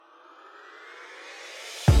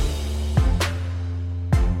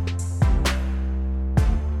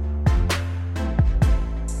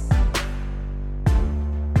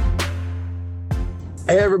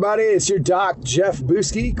Hey everybody, it's your doc, Jeff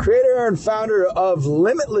Buski, creator and founder of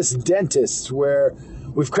Limitless Dentists, where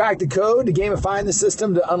we've cracked the code to gamifying the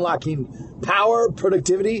system to unlocking power,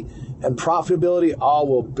 productivity, and profitability, all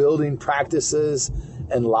while building practices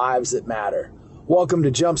and lives that matter. Welcome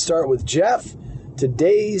to Jumpstart with Jeff.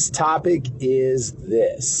 Today's topic is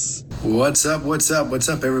this. What's up,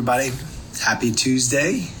 everybody? Happy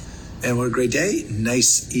Tuesday. And what a great day.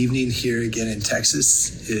 Nice evening here again in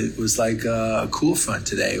Texas. It was like a cool front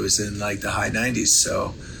today. It was in like the high 90s.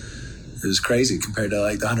 So it was crazy compared to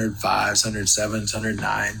like the 105s, 107s,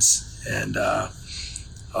 109s. And, oh,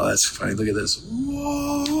 that's funny. Look at this.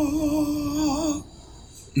 Whoa.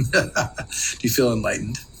 Do you feel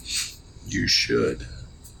enlightened? You should.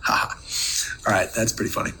 All right. That's pretty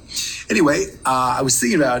funny. Anyway, I was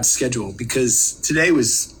thinking about schedule because today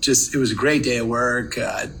was it was a great day at work.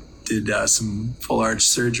 Did some full arch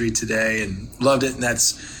surgery today and loved it. And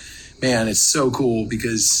it's so cool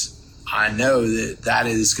because I know that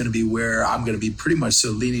is going to be where I'm going to be pretty much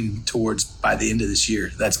so leaning towards by the end of this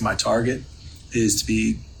year. That's my target, is to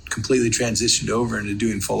be completely transitioned over into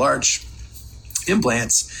doing full arch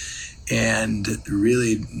implants and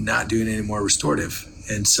really not doing any more restorative.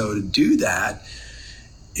 And so to do that,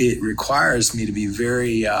 it requires me to be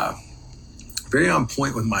very on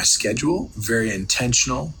point with my schedule, very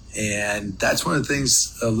intentional. And that's one of the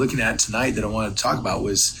things looking at tonight that I wanted to talk about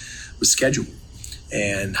was schedule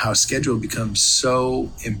and how schedule becomes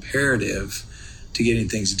so imperative to getting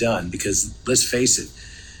things done. Because let's face it,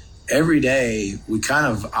 every day we kind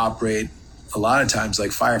of operate a lot of times like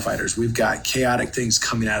firefighters. We've got chaotic things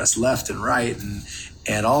coming at us left and right.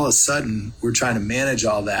 And all of a sudden we're trying to manage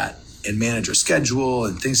all that and manage our schedule,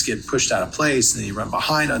 and things get pushed out of place, and then you run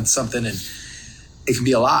behind on something, and it can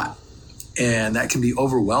be a lot. And that can be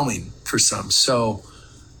overwhelming for some. So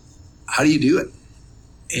how do you do it?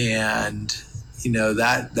 And,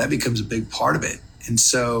 that becomes a big part of it. And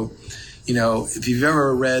so, if you've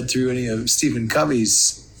ever read through any of Stephen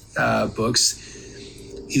Covey's books,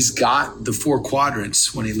 he's got the 4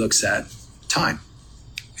 quadrants when he looks at time.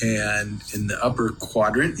 And in the upper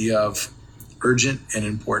quadrant, you have urgent and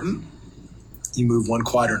important. You move 1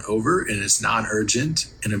 quadrant over and it's non-urgent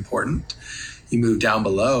and important. You move down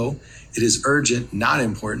below, it is urgent, not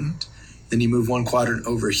important. Then you move 1 quadrant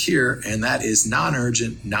over here, and that is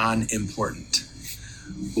non-urgent, non-important.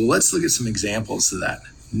 Well, let's look at some examples of that.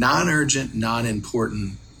 Non-urgent,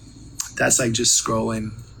 non-important, that's like just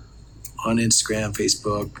scrolling on Instagram,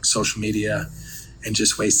 Facebook, social media, and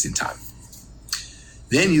just wasting time.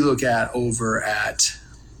 Then you look over at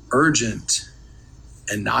urgent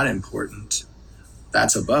and not important.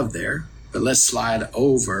 That's above there. But let's slide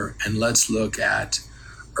over and let's look at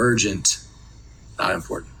urgent, not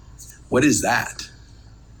important. What is that?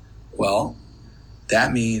 Well,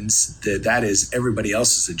 that means that is everybody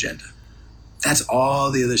else's agenda. That's all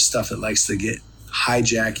the other stuff that likes to get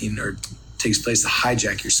hijacking or takes place to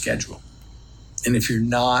hijack your schedule. And if you're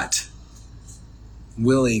not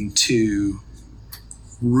willing to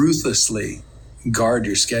ruthlessly guard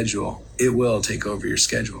your schedule, it will take over your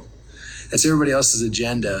schedule. That's everybody else's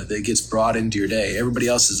agenda that gets brought into your day. Everybody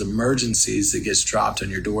else's emergencies that gets dropped on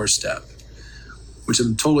your doorstep, which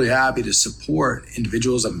I'm totally happy to support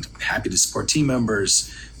individuals. I'm happy to support team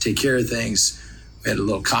members, take care of things. We had a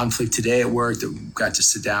little conflict today at work that we got to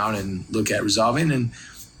sit down and look at resolving, and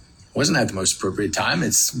it wasn't at the most appropriate time.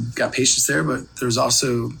 It's got patience there, but there's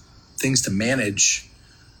also things to manage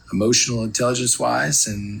emotional intelligence wise.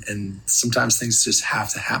 And sometimes things just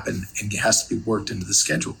have to happen and it has to be worked into the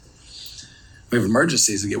schedule. We have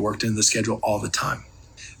emergencies that get worked into the schedule all the time.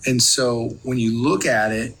 And so when you look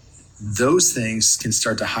at it, those things can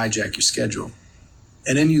start to hijack your schedule.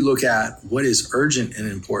 And then you look at what is urgent and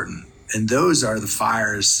important. And those are the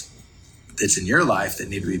fires that's in your life that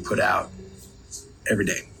need to be put out every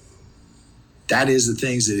day. That is the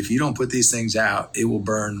things that if you don't put these things out, it will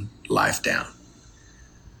burn life down.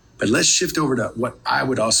 But let's shift over to what I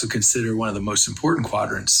would also consider one of the most important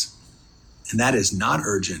quadrants. And that is not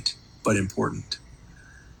urgent, but important.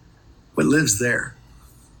 What lives there?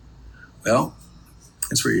 Well,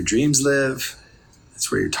 that's where your dreams live.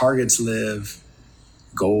 That's where your targets live,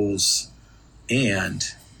 goals, and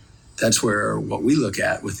that's where what we look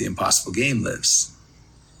at with the impossible game lives.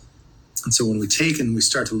 And so when we take and we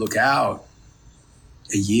start to look out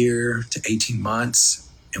a year to 18 months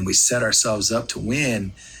and we set ourselves up to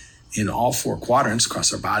win in all 4 quadrants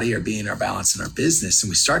across our body, our being, our balance, and our business. And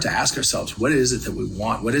we start to ask ourselves, what is it that we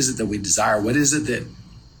want? What is it that we desire? What is it that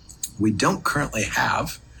we don't currently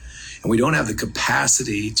have and we don't have the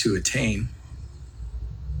capacity to attain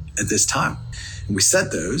at this time? And we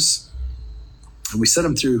set those, and we set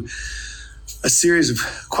them through a series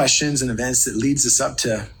of questions and events that leads us up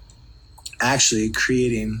to actually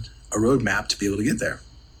creating a roadmap to be able to get there.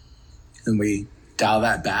 And we dial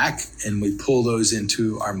that back and we pull those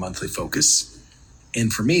into our monthly focus.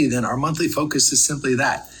 And for me, then our monthly focus is simply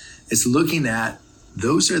that. It's looking at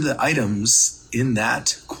those are the items in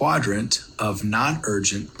that quadrant of not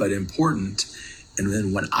urgent but important. And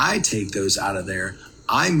then when I take those out of there,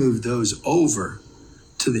 I move those over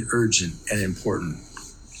to the urgent and important.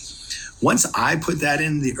 Once I put that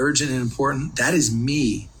in the urgent and important, that is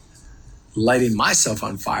me lighting myself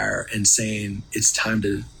on fire and saying, it's time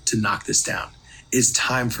to knock this down. It's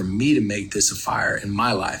time for me to make this a fire in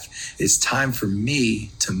my life. It's time for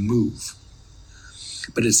me to move.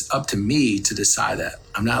 But it's up to me to decide that.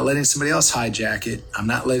 I'm not letting somebody else hijack it. I'm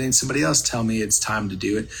not letting somebody else tell me it's time to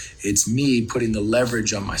do it. It's me putting the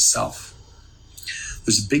leverage on myself.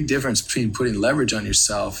 There's a big difference between putting leverage on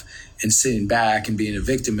yourself and sitting back and being a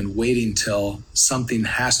victim and waiting till something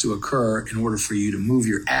has to occur in order for you to move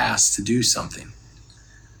your ass to do something.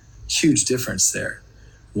 Huge difference there.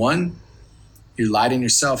 One, you're lighting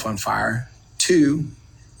yourself on fire. Two,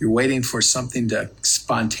 you're waiting for something to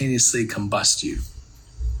spontaneously combust you.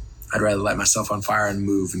 I'd rather light myself on fire and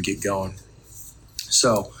move and get going.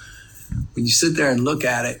 So when you sit there and look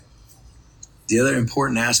at it, the other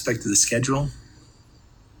important aspect of the schedule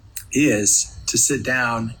is to sit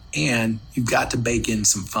down and you've got to bake in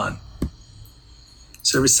some fun.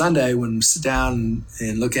 So every Sunday when we sit down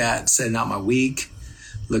and look at setting out my week,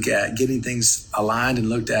 look at getting things aligned and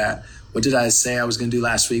looked at what did I say I was going to do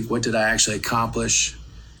last week? What did I actually accomplish?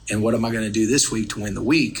 And what am I going to do this week to win the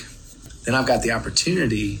week? Then I've got the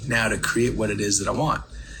opportunity now to create what it is that I want.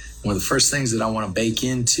 One of the first things that I want to bake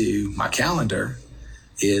into my calendar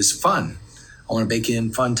is fun. I want to bake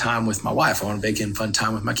in fun time with my wife. I want to bake in fun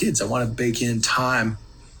time with my kids. I want to bake in time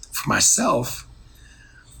for myself.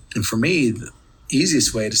 And for me, the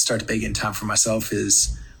easiest way to start to bake in time for myself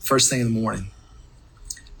is first thing in the morning.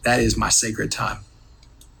 That is my sacred time.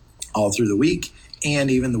 All through the week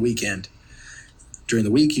and even the weekend. During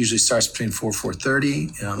the week, usually starts between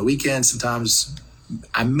 4:30. And on the weekend, sometimes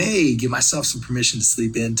I may give myself some permission to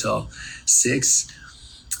sleep in till 6,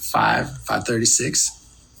 5:30, 6.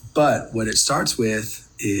 But what it starts with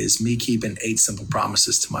is me keeping 8 simple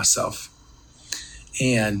promises to myself.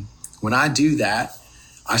 And when I do that,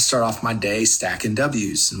 I start off my day stacking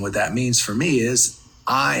W's. And what that means for me is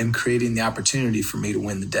I am creating the opportunity for me to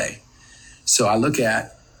win the day. So I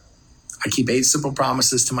keep 8 simple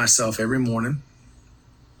promises to myself every morning.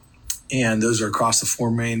 And those are across the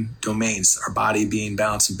 4 main domains, our body, being,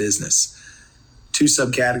 balance, and business. 2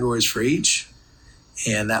 subcategories for each.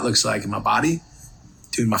 And that looks like in my body,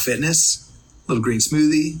 doing my fitness, a little green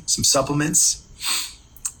smoothie, some supplements.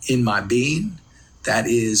 In my being, that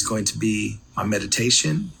is going to be my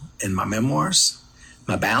meditation and my memoirs.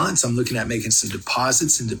 My balance, I'm looking at making some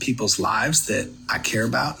deposits into people's lives that I care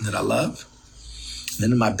about and that I love. And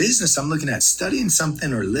then in my business, I'm looking at studying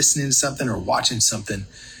something or listening to something or watching something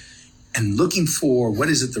and looking for what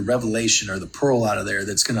is it, the revelation or the pearl out of there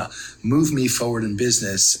that's going to move me forward in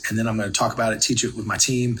business. And then I'm going to talk about it, teach it with my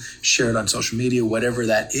team, share it on social media, whatever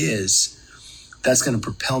that is, that's going to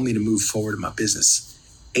propel me to move forward in my business.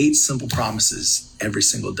 8 simple promises every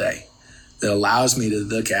single day that allows me to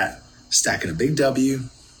look at stacking a big W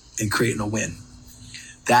and creating a win.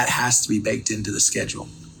 That has to be baked into the schedule.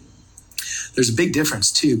 There's a big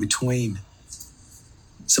difference too between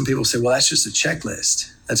some people say, well, that's just a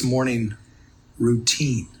checklist. That's morning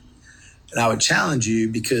routine. And I would challenge you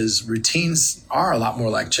because routines are a lot more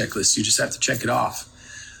like checklists. You just have to check it off.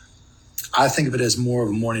 I think of it as more of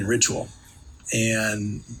a morning ritual.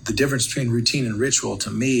 And the difference between routine and ritual to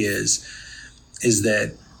me is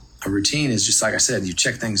that a routine is just like I said, you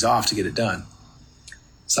check things off to get it done.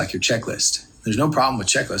 It's like your checklist. There's no problem with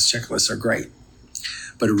checklists. Checklists are great.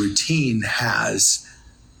 But a routine has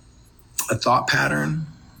a thought pattern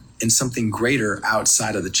and something greater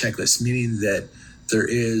outside of the checklist, meaning that there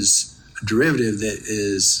is a derivative that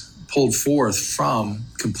is pulled forth from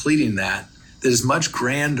completing that is much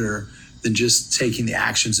grander than just taking the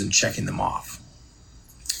actions and checking them off.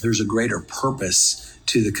 There's a greater purpose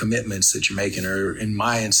to the commitments that you're making, or in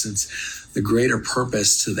my instance, the greater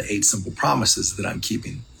purpose to the 8 simple promises that I'm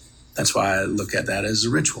keeping. That's why I look at that as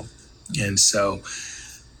a ritual. And so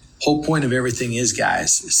whole point of everything is,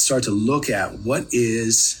 guys, start to look at what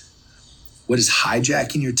is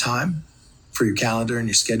hijacking your time for your calendar and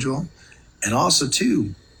your schedule. And also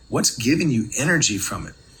too, what's giving you energy from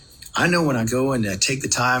it. I know when I go and take the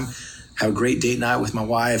time, have a great date night with my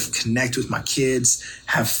wife, connect with my kids,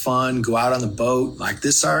 have fun, go out on the boat. Like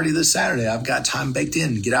this Saturday, I've got time baked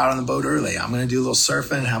in to get out on the boat early. I'm going to do a little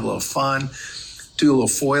surfing, have a little fun, do a little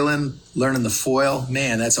foiling, learning the foil.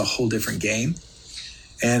 Man, that's a whole different game.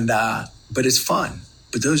 And, but it's fun.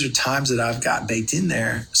 But those are times that I've got baked in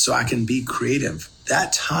there so I can be creative.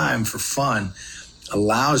 That time for fun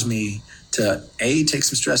allows me to A, take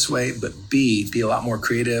some stress away, but B, be a lot more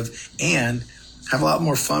creative and have a lot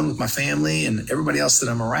more fun with my family and everybody else that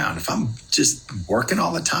I'm around. If I'm just working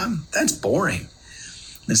all the time, that's boring.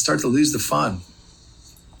 And start to lose the fun.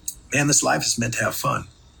 Man, this life is meant to have fun.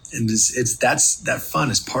 And that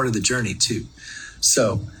fun is part of the journey too.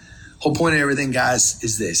 So whole point of everything, guys,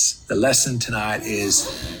 is this. The lesson tonight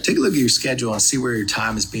is take a look at your schedule and see where your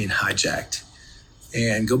time is being hijacked.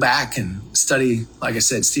 And go back and study, like I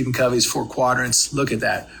said, Stephen Covey's 4 quadrants. Look at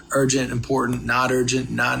that. Urgent, important, not urgent,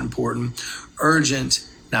 not important, urgent,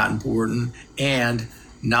 not important, and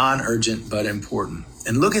non-urgent but important.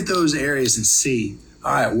 And look at those areas and see,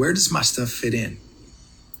 all right, where does my stuff fit in?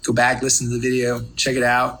 Go back, listen to the video, check it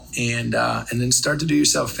out, and then start to do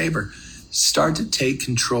yourself a favor. Start to take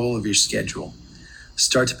control of your schedule.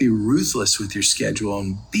 Start to be ruthless with your schedule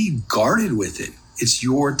and be guarded with it. It's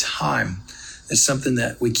your time. It's something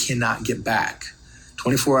that we cannot get back.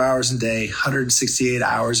 24 hours a day, 168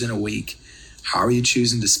 hours in a week. How are you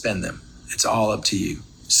choosing to spend them? It's all up to you.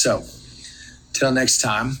 So, till next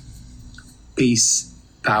time, peace,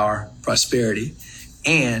 power, prosperity.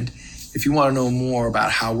 And if you want to know more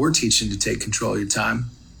about how we're teaching to take control of your time,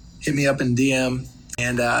 hit me up in DM.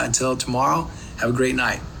 And until tomorrow, have a great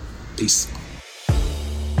night. Peace.